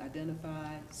of you,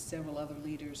 identify several other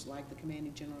leaders like the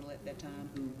commanding general at that time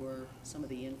who were some of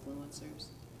the influencers?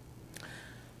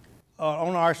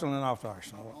 On the Arsenal and off the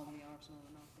Arsenal. On the Arsenal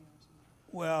and off the Arsenal?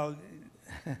 Well,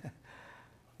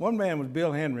 one man was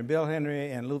Bill Henry. Bill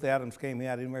Henry and Luther Adams came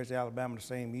here at the University of Alabama the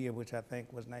same year, which I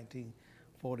think was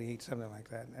 1948, something like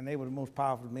that. And they were the most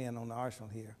powerful men on the Arsenal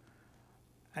here.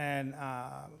 And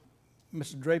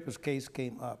Mr. Draper's case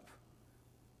came up,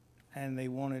 and they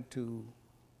wanted to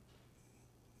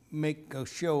make a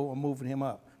show of moving him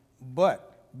up.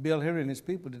 But Bill Henry and his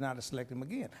people did not select him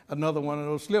again. Another one of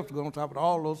those slips going on top of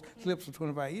all those slips for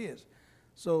 25 years.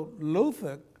 So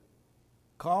Luther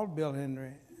called Bill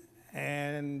Henry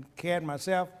and carried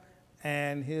myself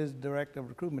and his director of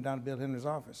recruitment down to Bill Henry's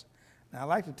office. Now, I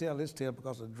like to tell this tale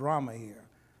because of drama here.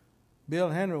 Bill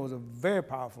Henry was a very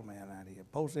powerful man out here,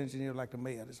 post engineer like the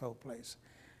mayor of this whole place.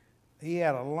 He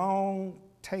had a long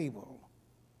table,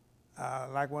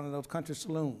 like one of those country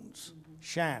saloons,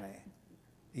 shiny.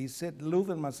 He sit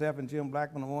Luther and myself and Jim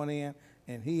Blackman on one end,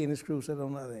 and he and his crew sit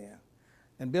on the other end.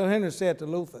 And Bill Henry said to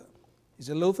Luther, he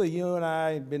said, Luther, you and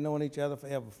I have been knowing each other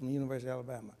forever from the University of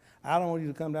Alabama. I don't want you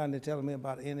to come down and tell me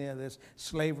about any of this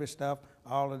slavery stuff,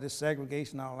 all of this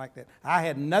segregation, all like that. I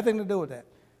had nothing to do with that.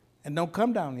 And don't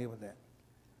come down here with that.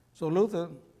 So Luther,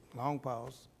 long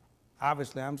pause.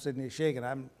 Obviously, I'm sitting here shaking.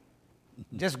 I'm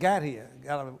just got here,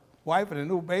 got a wife and a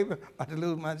new baby, about to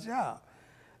lose my job.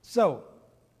 So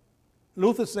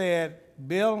Luther said,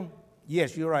 Bill,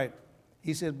 yes, you're right.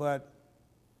 He said, but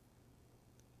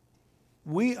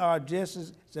we are just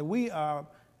as, so we are,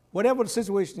 whatever the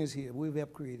situation is here, we've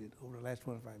helped created over the last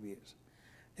 25 years.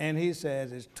 And he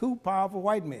says, there's 2 powerful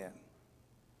white men,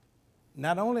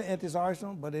 not only at this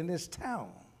arsenal, but in this town,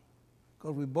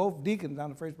 because we're both deacons on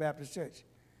the First Baptist Church.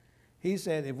 He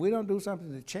said, if we don't do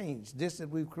something to change this that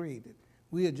we've created,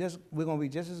 we're going to be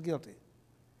just as guilty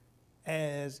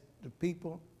as the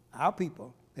people, our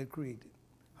people, that created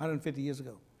 150 years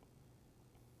ago.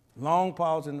 Long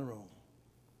pause in the room.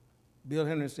 Bill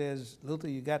Henry says, Luther,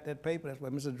 you got that paper? That's why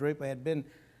Mr. Draper had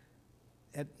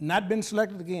not been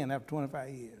selected again after 25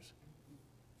 years.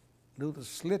 Luther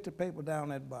slit the paper down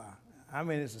that bar. I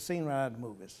mean, it's a scene right out of the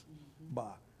movies.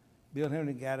 Bar. Bill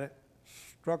Henry got it,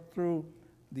 struck through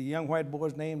the young white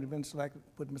boy's name that had been selected,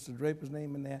 put Mr. Draper's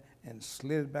name in there, and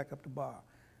slid it back up the bar.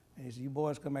 And he said, you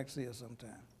boys come back and see us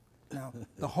sometime. Now,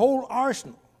 the whole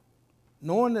arsenal,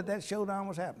 knowing that that showdown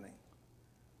was happening,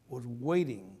 was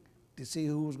waiting to see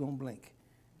who was going to blink.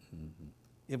 Mm-hmm.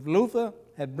 If Luther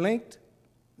had blinked,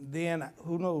 then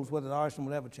who knows whether the arsenal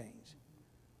would ever change.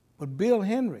 But Bill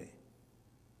Henry,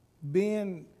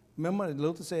 remember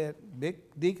Luther said, big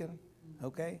deacon,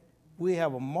 okay, we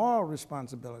have a moral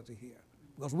responsibility here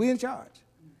because we're in charge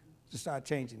to start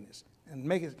changing this and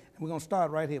make it, and we're going to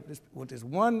start right here with this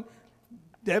one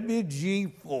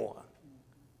WG4,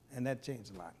 and that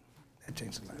changed a lot. That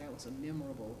changed a lot. That was a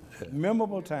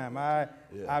memorable time.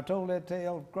 I've told that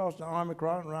tale across the Army,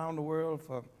 around the world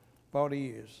for 40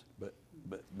 years. But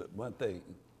one thing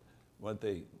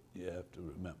you have to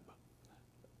remember,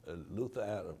 Luther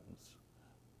Adams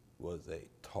was a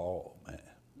tall man.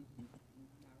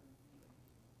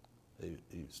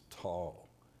 He was tall,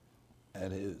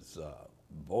 and his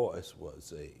voice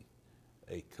was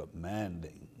a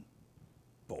commanding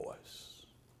voice.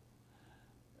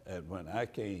 And when I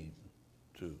came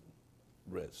to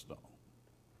Redstone,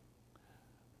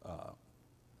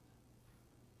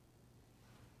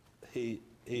 he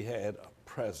had a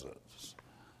presence,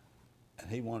 and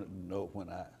he wanted to know when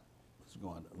I was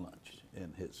going to lunch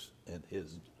in his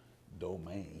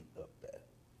domain up there.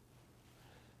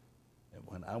 And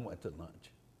when I went to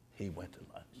lunch, he went to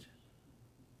lunch.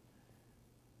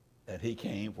 And he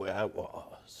came where I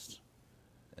was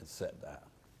and sat down.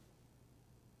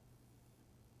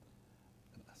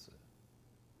 And I said,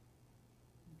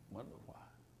 wonder why.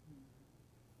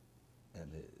 And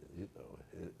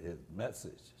his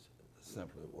message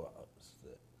simply was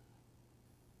that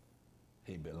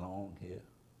he belonged here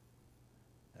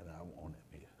and I want him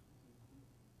here.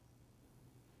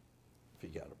 If you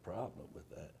got a problem with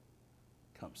that,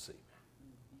 come see me.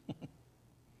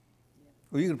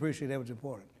 Well, you can appreciate that was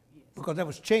important because that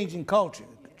was changing culture.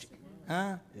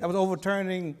 Huh? That was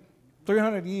overturning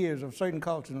 300 years of certain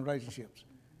cultures and relationships.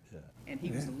 Yeah. And he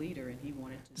was a leader, and he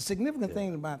wanted to. The significant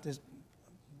thing about this,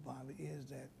 Bobby, is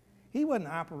that he wasn't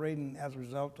operating as a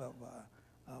result of a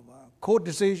court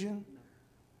decision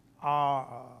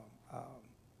or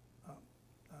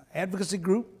advocacy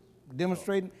group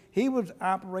demonstrating. He was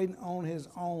operating on his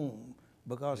own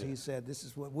because he said, this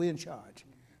is what we're in charge.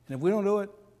 And if we don't do it,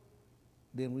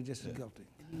 then we're just as guilty.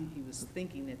 He was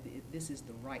thinking that this is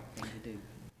the right thing to do.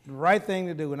 The right thing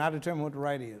to do, and I determine what the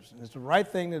right is. It's the right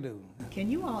thing to do.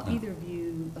 Can you all, either of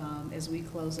you, as we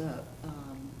close up,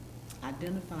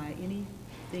 identify any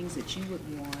things that you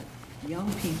would want young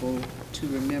people to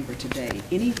remember today?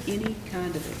 Any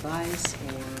kind of advice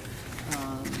or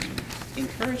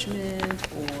encouragement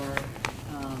or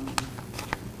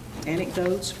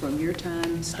anecdotes from your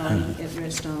time starting at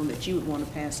Redstone that you would want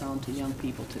to pass on to young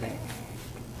people today?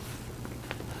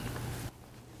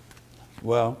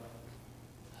 Well,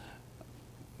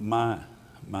 my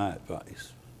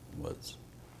advice was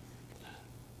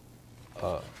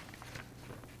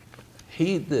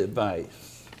heed the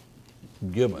advice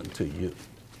given to you,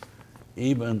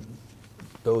 even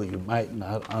though you might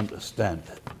not understand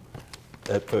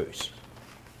it at first.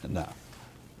 Now,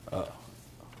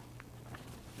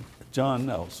 John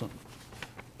Nelson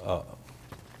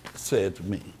said to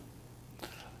me,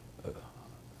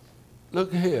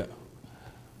 look here,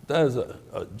 there's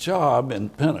a job in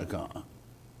Pentagon.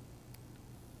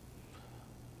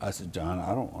 I said, John,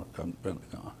 I don't want to come to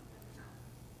Pentagon.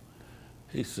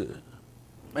 He said,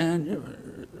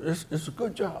 man, it's a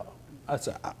good job. I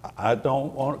said, I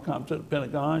don't want to come to the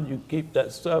Pentagon. You keep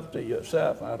that stuff to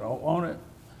yourself. I don't want it.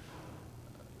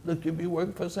 Look, you'll be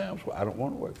working for Sam Schwartz. I don't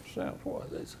want to work for Sam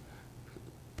Schwartz.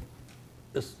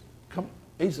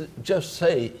 He said, just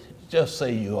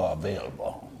say you are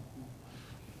available.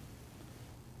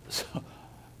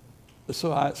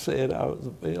 So I said I was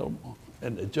available.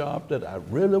 And the job that I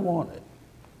really wanted,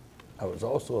 I was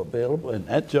also available, and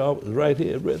that job was right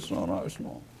here at Redstone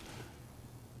Arsenal.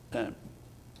 And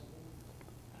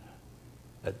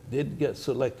I did get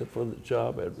selected for the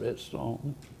job at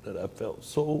Redstone that I felt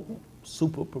so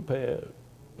super prepared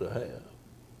to have.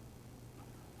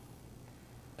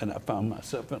 And I found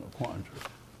myself in a quandary.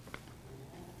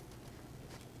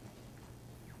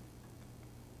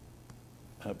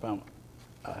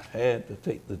 I had to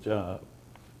take the job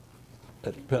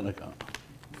at the Pentagon.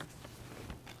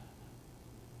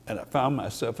 And I found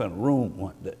myself in a room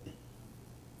one day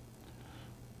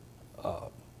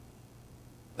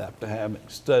after having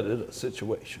studied a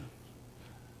situation.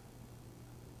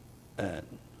 And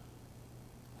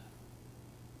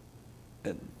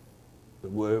the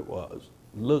word was,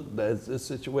 look, there's this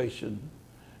situation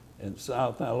in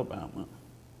South Alabama,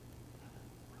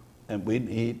 and we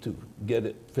need to get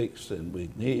it fixed, and we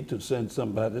need to send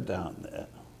somebody down there.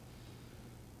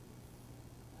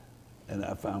 And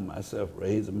I found myself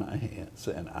raising my hand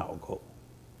saying, I'll go.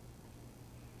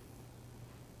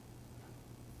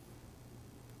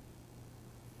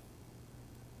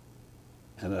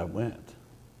 And I went.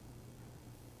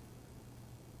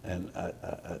 And I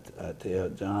tell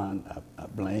John, I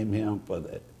blame him for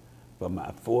that, for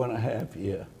my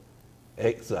 4.5-year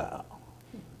exile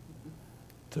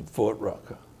to Fort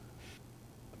Rucker.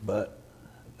 But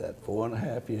that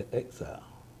 4.5-year exile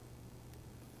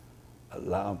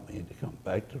allowed me to come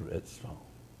back to Redstone.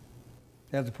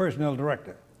 As a personnel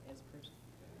director. As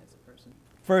a person.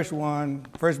 First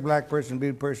black person to be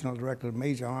the personnel director of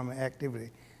major army activity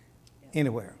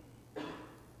anywhere. Okay.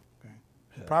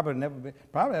 Yeah. Probably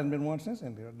hasn't been one since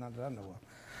then, not that I know of.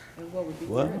 And what would be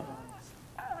What? your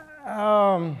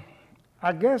advice?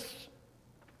 I guess,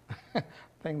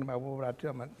 thinking about what would I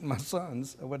tell my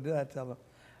sons, or what did I tell them?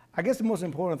 I guess the most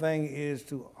important thing is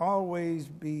to always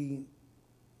be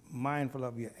mindful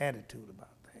of your attitude about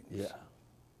things.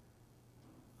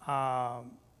 Yeah.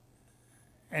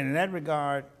 And in that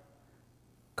regard,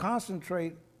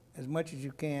 concentrate as much as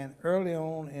you can early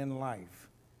on in life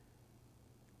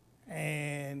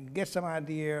and get some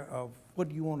idea of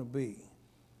what you want to be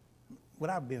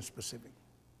without being specific.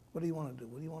 What do you want to do?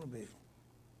 What do you want to be?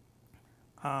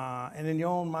 And in your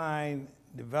own mind,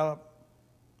 develop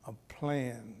a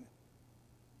plan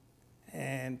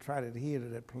and try to adhere to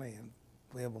that plan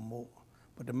forevermore.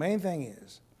 But the main thing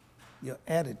is your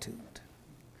attitude.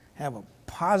 Have a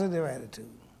positive attitude.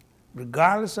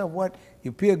 Regardless of what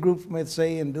your peer groups may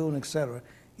say and do, and et cetera,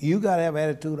 you got to have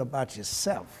attitude about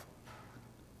yourself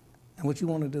and what you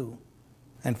want to do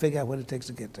and figure out what it takes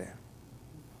to get there.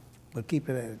 But keep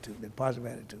that attitude, that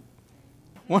positive attitude.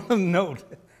 One note,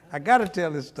 I got to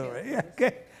tell this story.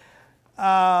 Okay.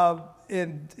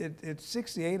 In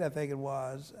 68, I think it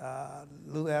was,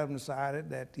 Lou Adams decided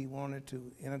that he wanted to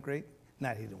integrate,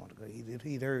 not he didn't want to go,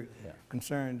 he'd heard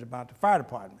concerns about the fire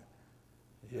department.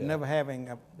 Yeah. Never having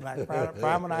a black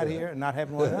fireman out here and not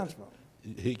having one in Huntsville.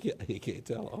 He can't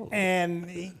tell all of it. And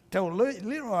he told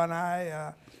Leroy and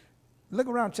I, look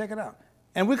around, check it out.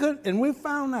 And we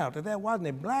found out that there wasn't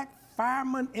a black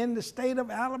fireman in the state of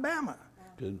Alabama.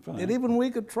 Couldn't find That even we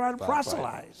could try to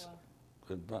proselytize.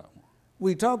 Couldn't find one.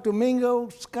 We talked to Mingo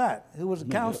Scott, who was a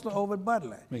counselor over at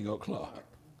Butler. Mingo Clark.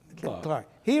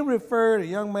 He referred a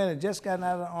young man that just gotten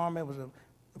out of the Army, was a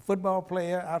football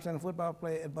player, outstanding football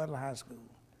player at Butler High School.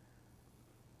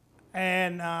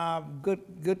 And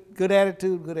good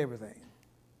attitude, good everything.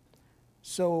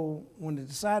 So when they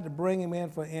decided to bring him in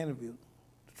for an interview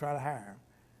to try to hire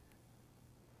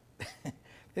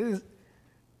him,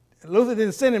 Luther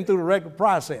didn't send him through the regular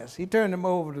process. He turned him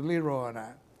over to Leroy and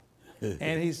I.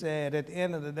 And he said, at the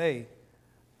end of the day,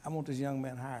 I want this young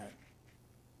man hired.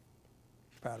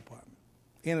 Fire department.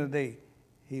 At the end of the day,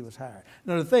 he was hired.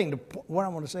 Now the thing, what I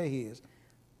want to say here is,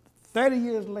 30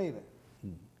 years later,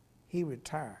 he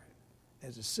retired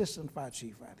as assistant fire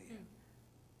chief out here.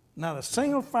 Not a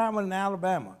single fireman in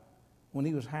Alabama when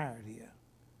he was hired here.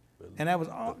 And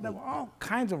there were all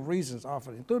kinds of reasons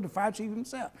offered, including the fire chief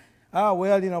himself. Oh,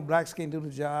 well, you know, blacks can't do the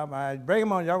job. I bring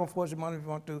him on, y'all gonna force him on if you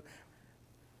want to.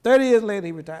 30 years later,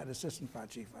 he retired as assistant fire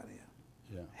chief out here.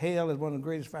 Yeah. Hale is one of the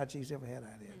greatest fire chiefs ever had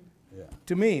out here. Yeah.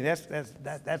 To me, that's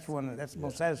the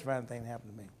most satisfying thing that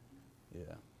happened to me.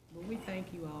 Yeah. Well, we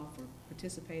thank you all for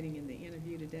participating in the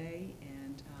interview today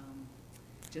and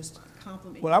just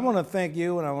compliment. Well, I want to thank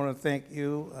you, and I want to thank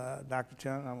you, Dr.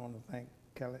 Chung. I want to thank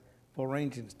Kelly for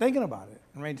arranging this, thinking about it,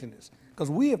 arranging this,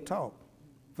 because we have talked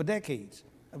for decades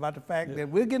about the fact that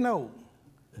we're getting old.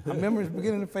 Our memory's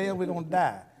beginning to fail. We're going to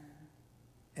die.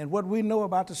 And what we know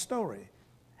about the story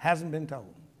hasn't been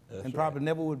told, and probably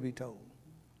never would be told.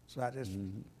 So I just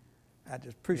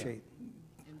appreciate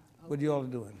what you all are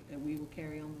doing. And we will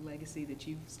carry on the legacy that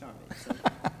you've started. So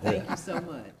thank you so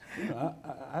much. You know,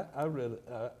 I really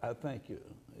thank you.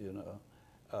 You know,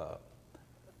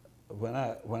 when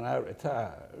I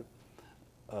retired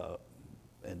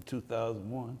in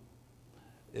 2001,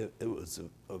 it was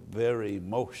a very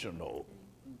emotional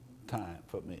time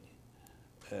for me,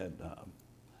 and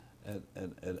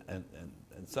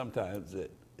sometimes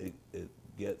it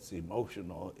gets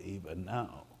emotional even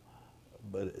now,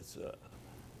 but it's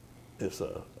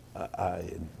I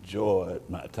enjoyed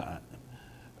my time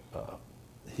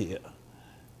here,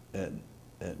 and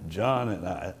John and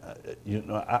I, you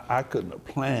know, I couldn't have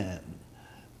planned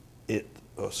it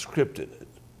or scripted it,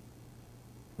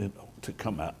 you know, to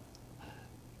come out.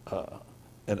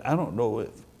 And I don't know if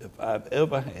I've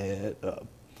ever had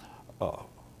a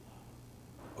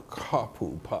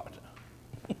carpool partner,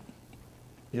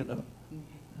 you know,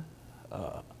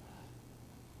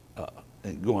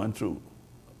 and going through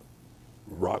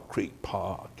Rock Creek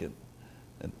Park and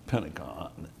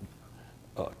Pentagon,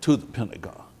 to the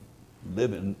Pentagon,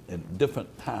 living in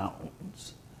different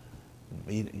towns,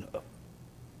 meeting up.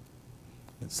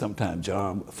 And sometimes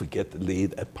John would forget to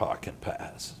leave that parking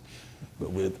pass,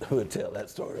 but we'll tell that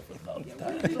story for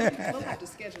another time. We'll have to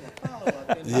schedule a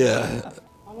follow-up. Yeah.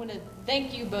 I want to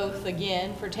thank you both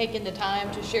again for taking the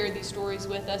time to share these stories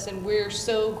with us, and we're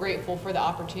so grateful for the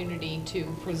opportunity to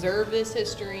preserve this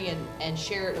history and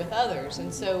share it with others.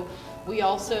 And so we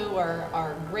also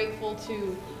are grateful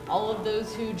to all of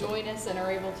those who join us and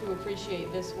are able to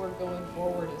appreciate this work going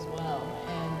forward as well.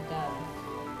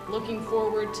 And looking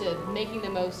forward to making the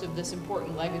most of this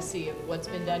important legacy of what's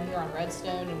been done here on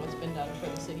Redstone and what's been done for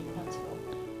the city of Huntsville.